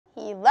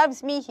He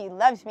loves me not. He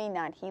loves me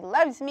not. He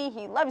loves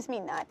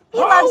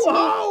me.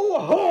 Ho,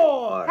 ho,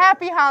 whore!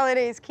 Happy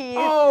holidays, Keith.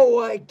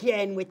 Oh,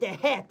 again with the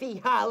happy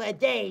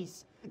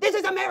holidays. This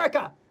is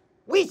America.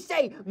 We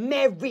say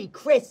Merry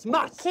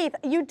Christmas. Keith,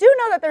 you do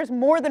know that there's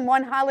more than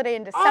one holiday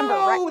in December,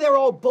 right? Oh, they're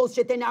all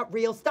bullshit. They're not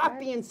real. Stop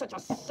being such a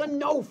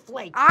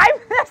snowflake. I'm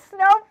the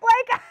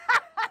snowflake?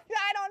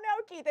 I don't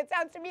know, Keith. It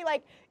sounds to me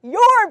like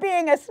you're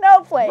being a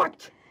snowflake.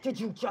 What did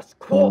you just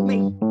call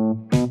me?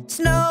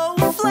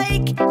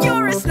 Snowflake,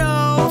 you're a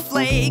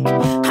snowflake.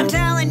 I'm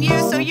telling you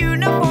so you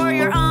know for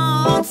your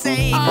own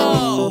sake.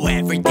 Oh,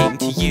 everything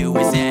to you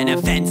is an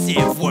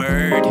offensive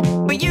word.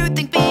 But you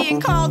think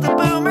being called a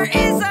boomer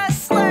is a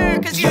slur.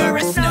 Cause you're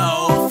a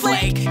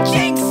snowflake,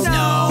 jinx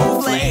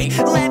snowflake.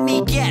 Let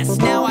me guess,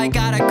 now I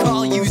gotta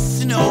call you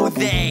Snow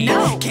They.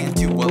 No. Can't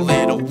do a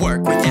little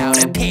work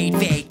without a paid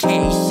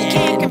vacation.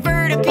 Can't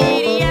convert a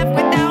PDF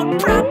without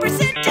proper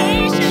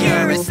citation.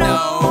 You're a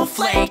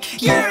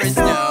snowflake, you're a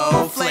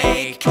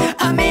snowflake.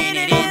 A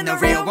minute in the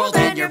real world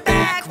and your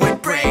back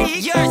would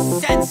break. You're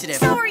sensitive,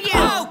 so are you.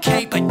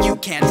 Okay, but you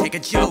can't take a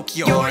joke.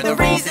 You're the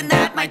reason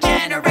that my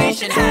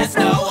generation has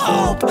no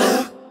hope.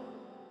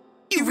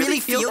 You really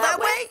feel that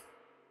way?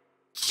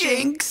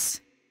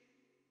 Jinx.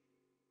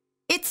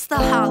 It's the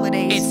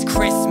holidays. It's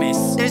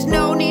Christmas. There's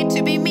no need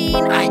to be mean.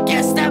 I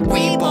guess that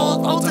we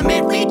both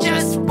ultimately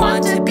just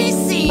want to be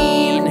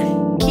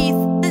seen. Keith,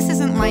 this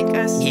isn't like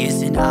us.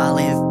 Here's an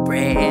olive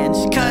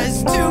branch.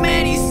 Cause too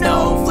many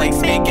snowflakes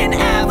make an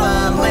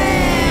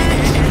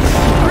avalanche.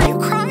 Are you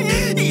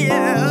crying?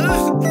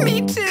 Yeah,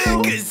 me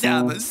too. Cause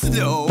I'm a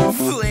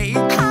snowflake.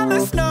 I'm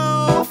a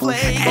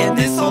snowflake. And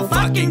this whole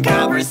fucking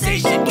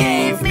conversation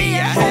gave me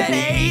a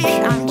headache.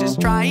 I'm just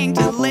trying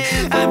to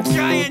live. I'm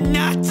trying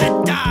not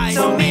to die.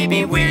 So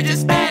maybe we're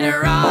just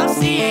better off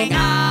seeing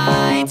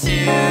eye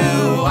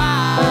to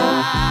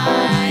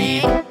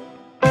eye.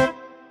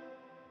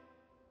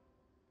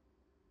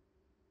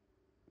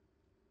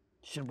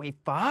 Should we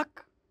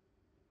fuck?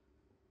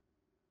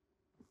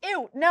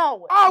 Ew,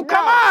 no. Oh, no.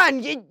 come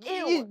on! You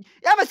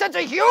have a sense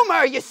of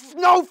humor, you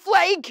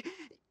snowflake!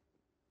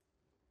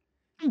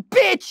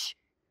 Bitch!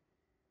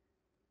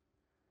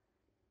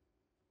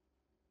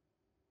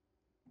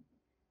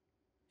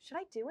 Should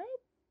I do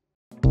it?